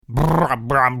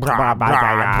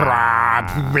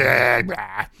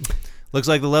Looks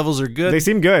like the levels are good. They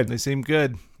seem good. They seem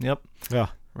good. Yep. Yeah.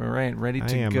 All right, ready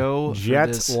to go.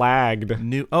 Jet lagged.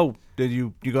 Did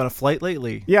you go on a flight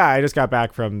lately? Yeah, I just got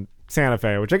back from Santa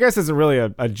Fe, which I guess isn't really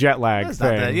a jet lag That's thing.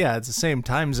 not that, yeah, it's the same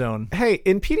time zone. Hey,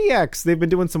 in PDX, they've been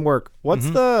doing some work. What's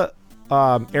the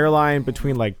airline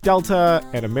between like Delta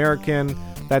and American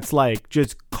that's like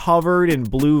just covered in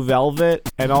blue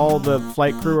velvet and all the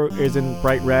flight crew is in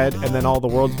bright red and then all the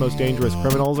world's most dangerous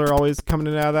criminals are always coming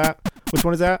in and out of that? Which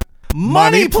one is that?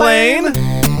 Money Plane!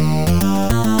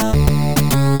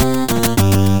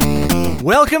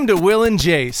 Welcome to Will and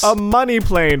Jace. A money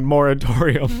plane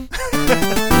moratorium.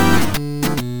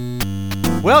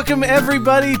 Welcome,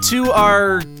 everybody, to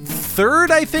our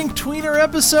third, I think, Tweener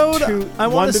episode.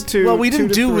 We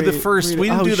didn't do the first. We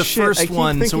didn't do the first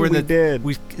one, so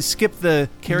we skipped the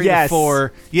carry the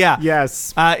four. Yeah.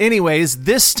 Yes. Anyways,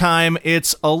 this time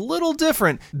it's a little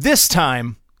different. This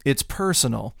time it's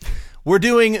personal. We're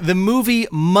doing the movie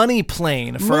Money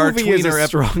Plane for our Tweener is a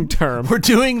strong term. We're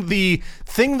doing the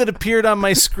thing that appeared on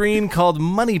my screen called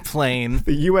Money Plane.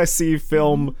 The USC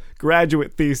film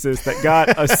graduate thesis that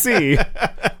got a C.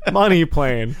 Money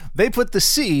Plane. They put the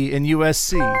C in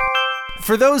USC.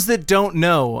 For those that don't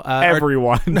know,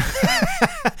 everyone.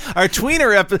 Our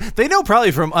Tweener episode, they know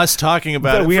probably from us talking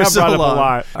about it we for have so brought long. Up a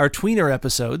lot. Our Tweener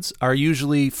episodes are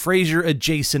usually Frasier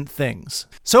adjacent things.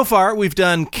 So far, we've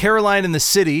done Caroline in the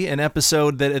City, an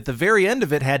episode that at the very end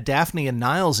of it had Daphne and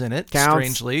Niles in it. Counts.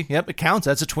 Strangely. Yep, it counts.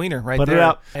 That's a Tweener right Put there. It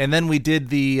up. And then we did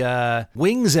the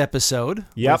Wings episode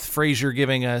with Frasier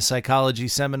giving a psychology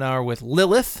seminar with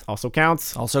Lilith. Also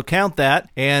counts. Also count that.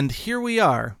 And here we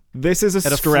are. This is at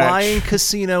stretch. A flying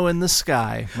casino in the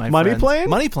sky, my Money friends. Plane?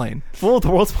 Money Plane. Full of the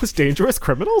world's most dangerous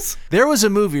criminals? There was a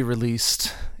movie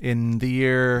released in the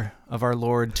year of our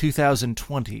Lord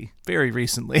 2020, very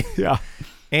recently. Yeah.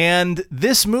 And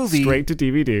this movie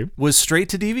was straight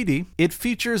to DVD. It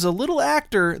features a little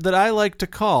actor that I like to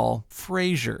call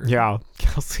Frasier. Yeah,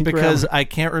 Kelsey Grammar. Because I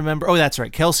can't remember. Oh, that's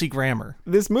right, Kelsey Grammar.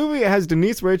 This movie has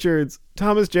Denise Richards,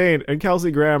 Thomas Jane, and Kelsey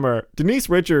Grammar. Denise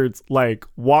Richards,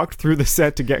 walked through the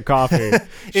set to get coffee.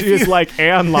 She is like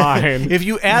Anne Line. If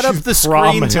you add up the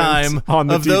screen time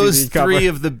of those three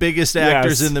of the biggest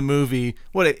actors in the movie,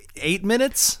 8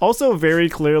 minutes? Also, very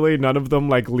clearly, none of them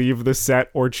leave the set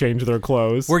or change their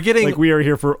clothes. We're getting we are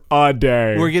here for a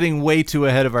day. We're getting way too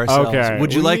ahead of ourselves. Okay.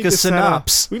 Would you like a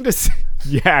synopsis?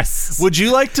 Yes. Would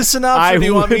you like to synopsis, or do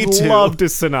you want me to? I would love to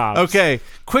synopsis. Okay.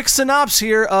 Quick synopsis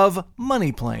here of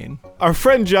Money Plane. Our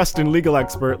friend Justin, legal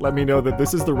expert, let me know that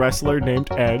this is the wrestler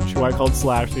named Edge, who I called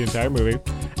Slash the entire movie.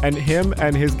 And him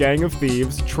and his gang of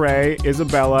thieves, Trey,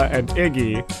 Isabella, and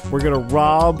Iggy, were going to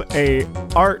rob a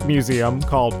art museum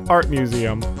called Art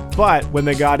Museum. But when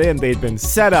they got in, they'd been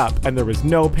set up and there was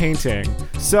no painting.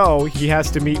 So he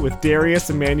has to meet with Darius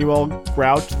Emmanuel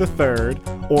Grouch III,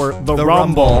 or The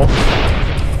Rumble,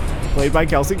 played by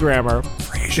Kelsey Grammar.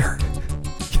 Frasier.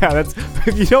 Yeah, that's,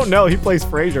 if you don't know, he plays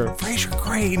Frasier. Frasier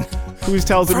Crane. Who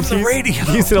tells him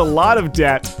he's in a lot of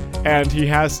debt and he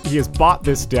has bought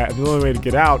this debt, and the only way to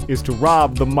get out is to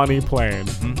rob the Money Plane.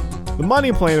 Mm-hmm. The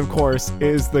Money Plane, of course,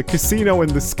 is the casino in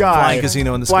the sky. Flying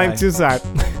casino in the sky. Flying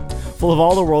full of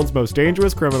all the world's most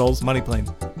dangerous criminals. Money Plane.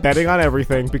 Betting on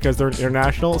everything because they're in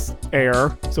international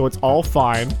air, so it's all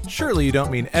fine. Surely you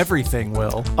don't mean everything,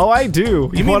 Will. Oh, I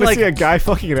do. You want to see a guy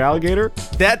fucking an alligator?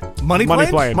 That Money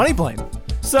Plane? Money Plane.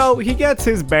 So he gets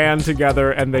his band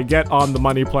together and they get on the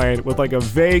Money Plane with a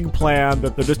vague plan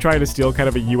that they're just trying to steal kind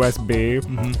of a USB.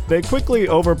 Mm-hmm. They quickly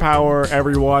overpower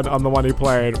everyone on the Money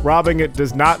Plane. Robbing it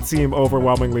does not seem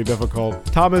overwhelmingly difficult.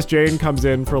 Thomas Jane comes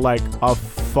in for a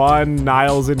fun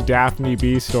Niles and Daphne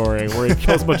B story where he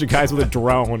kills a bunch of guys with a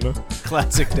drone.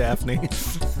 Classic Daphne.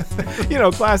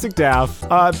 Classic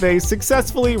Daph. They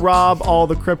successfully rob all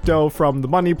the crypto from the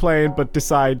Money Plane, but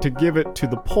decide to give it to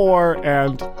the poor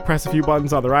and press a few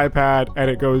buttons on their iPad, and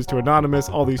it goes to Anonymous,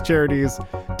 all these charities,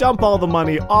 dump all the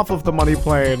money off of the Money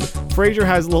Plane. Frasier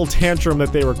has a little tantrum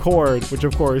that they record, which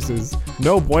of course is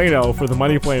no bueno for the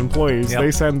Money Plane employees. Yep.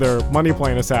 They send their Money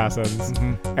Plane assassins,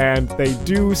 and they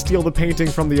do steal the painting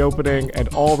from the opening and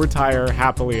all retire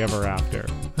happily ever after.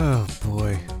 Oh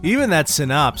boy. Even that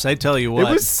synopsis, I tell you what.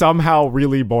 It was somehow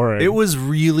really boring. It was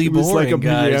really boring, It was like a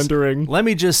meandering. Let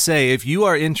me just say, if you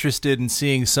are interested in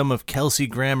seeing some of Kelsey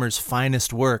Grammar's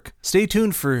finest work, stay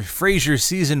tuned for Frasier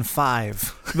Season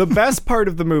 5. The best part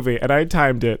of the movie, and I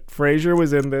timed it, Frasier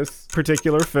was in this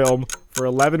particular film for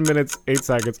 11 minutes, 8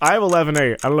 seconds. I have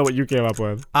 11:8. I don't know what you came up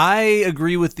with. I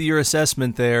agree with your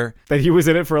assessment there. That he was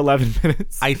in it for 11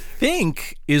 minutes? I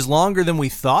think is longer than we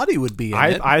thought he would be in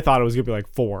it. I thought it was going to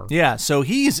be 4. Yeah, so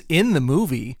he's in the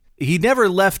movie. he never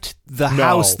left the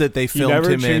house that they filmed him in. He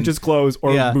never changed his clothes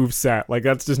or moved set. Like,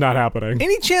 that's just not happening.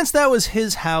 Any chance that was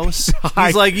his house?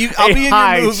 He's like, I'll be in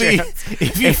your movie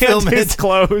if you film it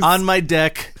clothes on my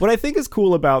deck. What I think is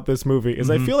cool about this movie is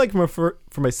I feel like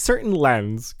from a certain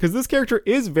lens, because this character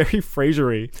is very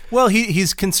Frasier-y. Well,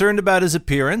 he's concerned about his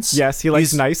appearance. Yes, he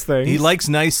likes nice things. He likes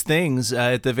nice things.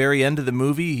 At the very end of the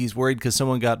movie, he's worried because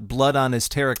someone got blood on his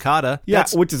terracotta. Yeah,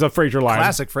 which is a Frasier line.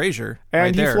 Classic Frasier.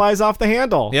 And he flies off the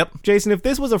handle. Yep. Jason, if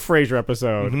this was a Frasier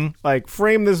episode, like,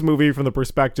 frame this movie from the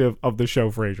perspective of the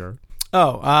show Frasier.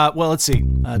 Well, let's see.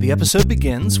 The episode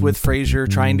begins with Frasier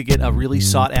trying to get a really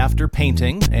sought-after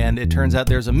painting, and it turns out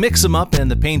there's a mix-em-up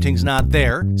and the painting's not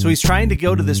there. So he's trying to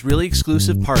go to this really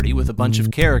exclusive party with a bunch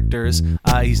of characters.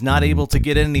 He's not able to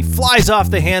get in, and he flies off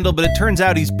the handle, but it turns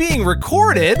out he's being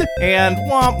recorded, and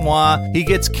wah-wah, he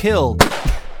gets killed.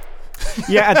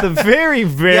 Yeah, at the very,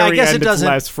 very I guess end, it doesn't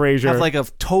it's less Frasier. have like a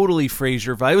totally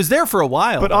Frasier vibe. It was there for a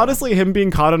while. But honestly, him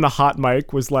being caught on a hot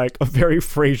mic was like a very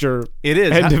Frasier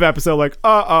end of episode. Like,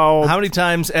 uh-oh. How many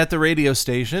times at the radio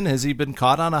station has he been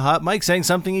caught on a hot mic saying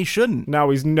something he shouldn't? Now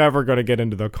he's never going to get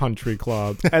into the country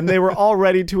club. And they were all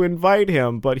ready to invite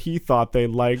him, but he thought they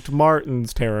liked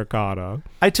Martin's terracotta.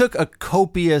 I took a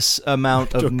copious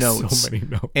amount of notes. So many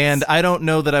notes. And I don't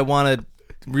know that I want to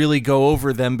really go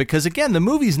over them because, again, the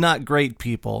movie's not great,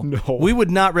 people. No. We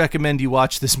would not recommend you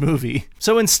watch this movie.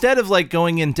 So instead of like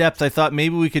going in depth, I thought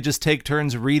maybe we could just take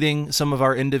turns reading some of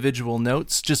our individual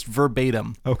notes, just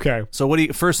verbatim. Okay. So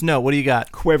first note, what do you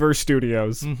got? Quiver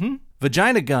Studios.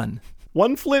 Vagina gun.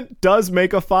 One flint does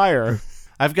make a fire.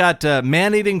 I've got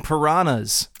man-eating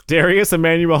piranhas. Darius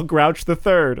Emmanuel Grouch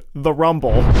III, The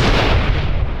Rumble.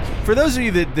 For those of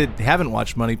you that haven't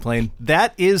watched Money Plane,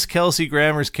 that is Kelsey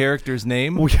Grammar's character's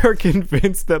name. We are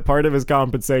convinced that part of his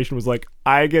compensation was like,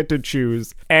 I get to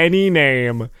choose any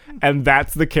name, and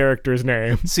that's the character's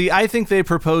name. See, I think they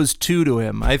proposed two to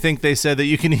him. I think they said that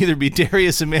you can either be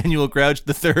Darius Emmanuel Grouch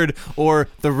III or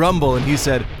The Rumble, and he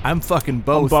said, I'm fucking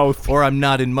both. Or I'm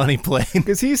not in Money Plane.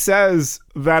 Because he says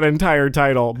that entire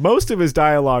title. Most of his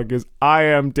dialogue is, I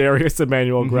am Darius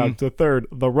Emmanuel Grouch III,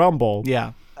 The Rumble.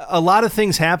 Yeah. A lot of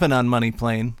things happen on Money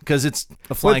Plane because it's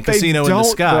a flying casino in the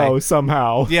sky. Though,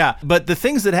 somehow. Yeah, but the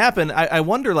things that happen, I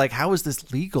wonder, like, how is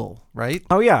this legal, right?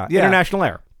 Oh, yeah. International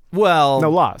air. Well,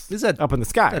 no laws. Is that up in the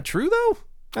sky? Is that true, though?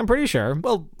 I'm pretty sure.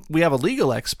 Well, we have a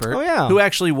legal expert who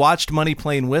actually watched Money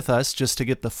Plane with us just to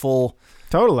get the full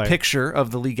picture of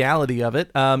the legality of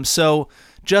it. So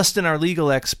Justin, our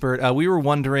legal expert, we were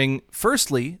wondering,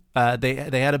 firstly, they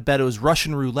had a bet. It was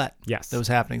Russian roulette. Yes. That was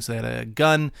happening. So they had a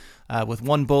gun with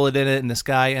one bullet in it, and this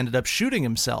guy ended up shooting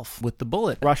himself with the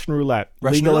bullet. Russian roulette.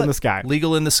 Legal in the sky.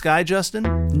 Legal in the sky,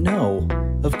 Justin? No.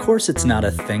 Of course it's not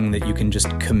a thing that you can just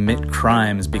commit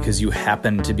crimes because you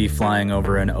happen to be flying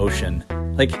over an ocean.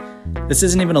 Like, this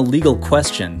isn't even a legal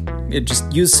question.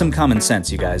 Just use some common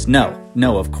sense, you guys. No,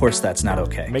 of course that's not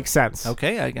okay. Makes sense.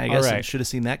 Okay, I guess I should have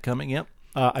seen that coming, yep.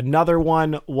 Another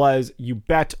one was you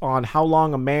bet on how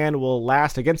long a man will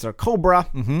last against a cobra.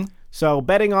 Mm-hmm. So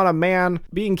betting on a man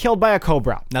being killed by a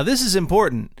cobra. Now this is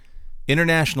important.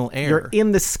 International air. You're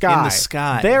in the sky. In the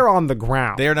sky. They're on the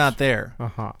ground. They're not there.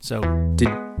 Uh-huh. So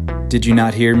Did you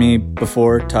not hear me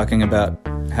before talking about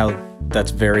how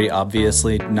that's very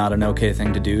obviously not an okay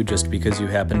thing to do just because you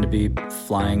happen to be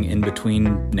flying in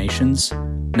between nations?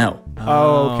 No.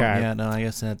 Oh, okay. Yeah, no, I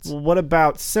guess that's... What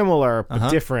about similar but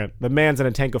different? The man's in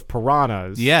a tank of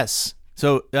piranhas. Yes.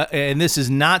 So, and this is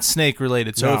not snake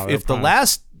related. So if the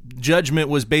last judgment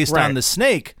was based on the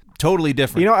snake, totally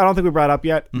different. You know, I don't think we brought up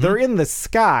yet. They're in the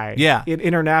sky. Yeah. In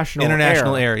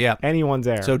international air, yeah. Anyone's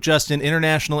air. So, Justin,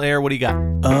 international air, what do you got?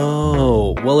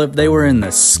 Oh, well, if they were in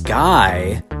the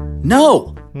sky,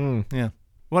 no. Yeah.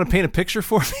 Want to paint a picture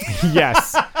for me?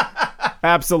 Yes.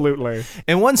 Absolutely.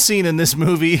 In one scene in this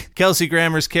movie, Kelsey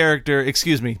Grammar's character,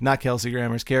 not Kelsey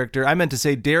Grammar's character, I meant to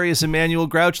say Darius Emmanuel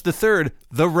Grouch III,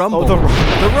 The Rumble. Oh, the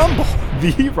Rumble. The Rumble?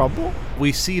 The Rumble?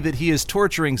 We see that he is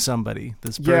torturing somebody.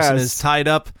 This person is tied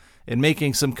up and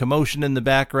making some commotion in the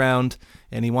background,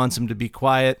 and he wants him to be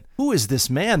quiet. Who is this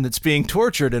man that's being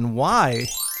tortured, and why?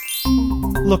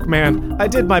 Look, man, I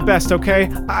did my best, okay?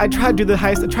 I tried to do the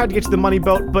heist, I tried to get to the money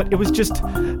boat, but it was just,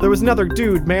 there was another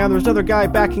dude, man. There was another guy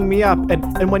backing me up,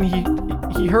 and when he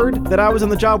heard that I was on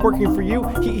the job working for you,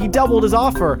 he doubled his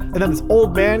offer, and then this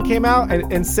old man came out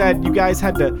and said you guys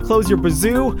had to close your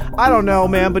bazoo. I don't know,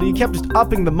 man, but he kept just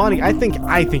upping the money. I think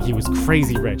he was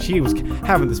crazy rich. He was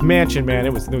having this mansion, man.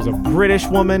 There was a British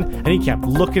woman, and he kept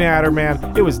looking at her,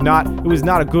 man. It was not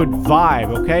a good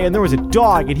vibe, okay? And there was a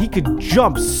dog, and he could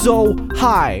jump so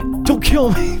high. Don't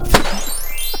kill me.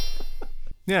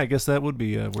 Yeah, I guess that would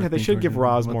be worth. Yeah, they should give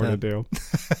Roz more to do.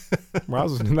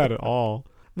 Roz wasn't doing that at all.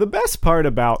 The best part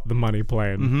about the money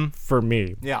plane, for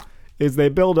me, is they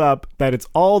build up that it's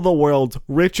all the world's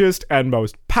richest and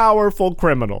most powerful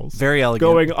criminals. Very elegant.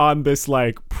 Going on this,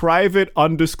 like, private,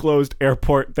 undisclosed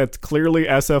airport that's clearly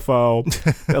SFO,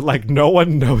 that, like, no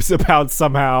one knows about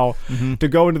somehow, to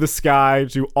go into the sky,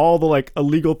 do all the, like,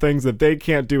 illegal things that they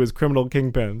can't do as criminal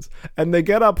kingpins. And they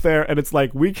get up there, and it's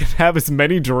like, we can have as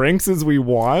many drinks as we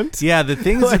want. Yeah, the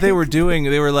things that they were doing,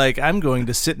 they were like, I'm going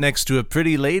to sit next to a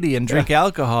pretty lady and drink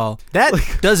alcohol. That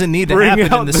doesn't need to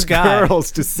happen in the sky.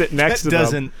 Girls to sit next to them.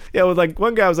 Doesn't. Yeah, with like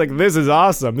one guy was like, "This is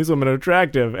awesome. These women are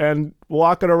attractive," and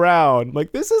walking around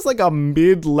like this is like a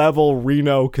mid-level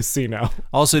Reno casino.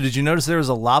 Also, did you notice there was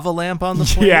a lava lamp on the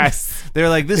plane? Yes. They're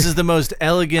like, "This is the most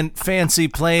elegant, fancy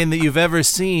plane that you've ever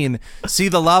seen. See,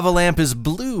 the lava lamp is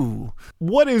blue."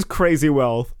 What is crazy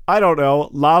wealth? I don't know.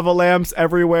 Lava lamps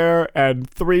everywhere and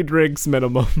 3 drinks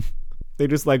minimum. They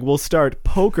just like, we'll start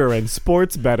poker and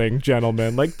sports betting,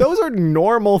 gentlemen. Like, those are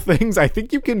normal things I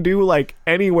think you can do, like,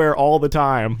 anywhere all the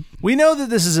time. We know that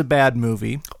this is a bad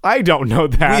movie. I don't know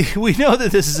that. We know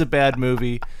that this is a bad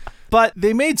movie. But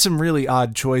they made some really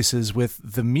odd choices with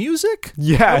the music.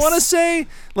 Yes. I want to say,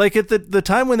 like, at the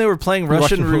time when they were playing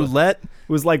Russian roulette.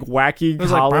 It was like wacky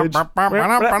college.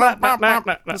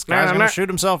 This guy's going to shoot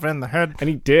himself in the head. And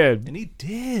he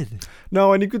did.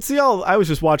 No, and you could see I was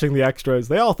just watching the extras.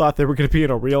 They all thought they were going to be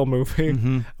in a real movie.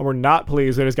 And were not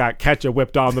pleased. They just got ketchup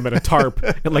whipped on them in a tarp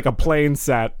in like a plane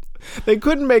set. They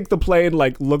couldn't make the plane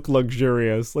like look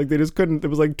luxurious. Like they just couldn't.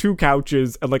 There was like 2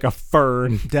 couches and like a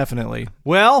fern. Definitely.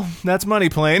 Well, that's Money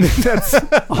Plane. That's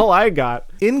all I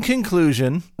got. In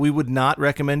conclusion, we would not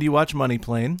recommend you watch Money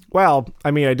Plane. Well,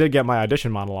 I mean, I did get my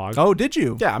audition monologue. Oh, did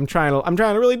you? Yeah, I'm trying to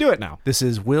really do it now. This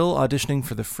is Will auditioning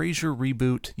for the Frasier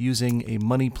reboot using a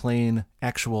Money Plane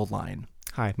actual line.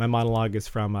 Hi, my monologue is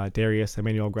from Darius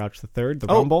Emmanuel Grouch III, The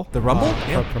Rumble. The Rumble?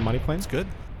 Yeah. From Money Plane. That's good.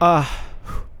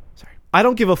 I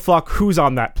don't give a fuck who's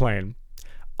on that plane.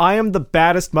 I am the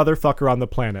baddest motherfucker on the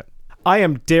planet. I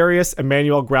am Darius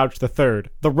Emmanuel Grouch III,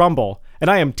 The Rumble, and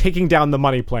I am taking down the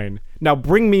money plane. Now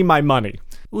bring me my money.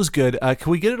 It was good. Can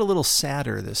we get it a little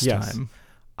sadder this time?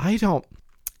 I don't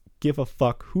give a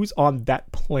fuck who's on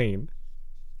that plane.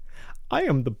 I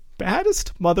am the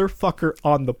baddest motherfucker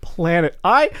on the planet.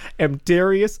 I am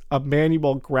Darius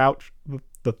Emmanuel Grouch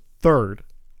III.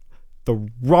 The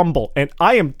Rumble, and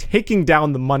I am taking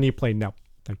down the money plane now.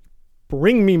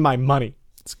 Bring me my money.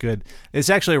 It's good. It's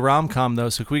actually a rom-com though,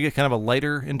 so can we get kind of a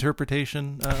lighter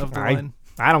interpretation of the line?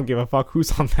 I don't give a fuck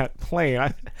who's on that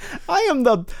plane. I am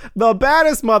the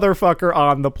baddest motherfucker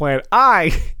on the planet.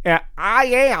 I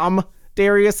am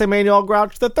Darius Emmanuel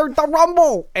Grouch III, The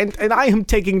Rumble, and I am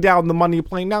taking down the money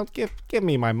plane. Now give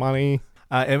me my money.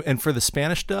 And for the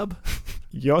Spanish dub?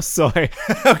 Yo soy.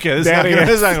 Okay, this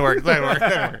is not going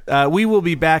to work. We will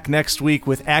be back next week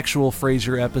with actual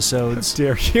Frasier episodes.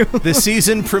 Dare you? The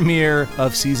season premiere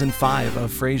of Season 5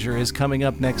 of Frasier is coming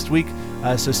up next week,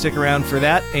 so stick around for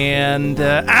that. And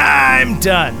I'm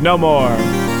done. No more.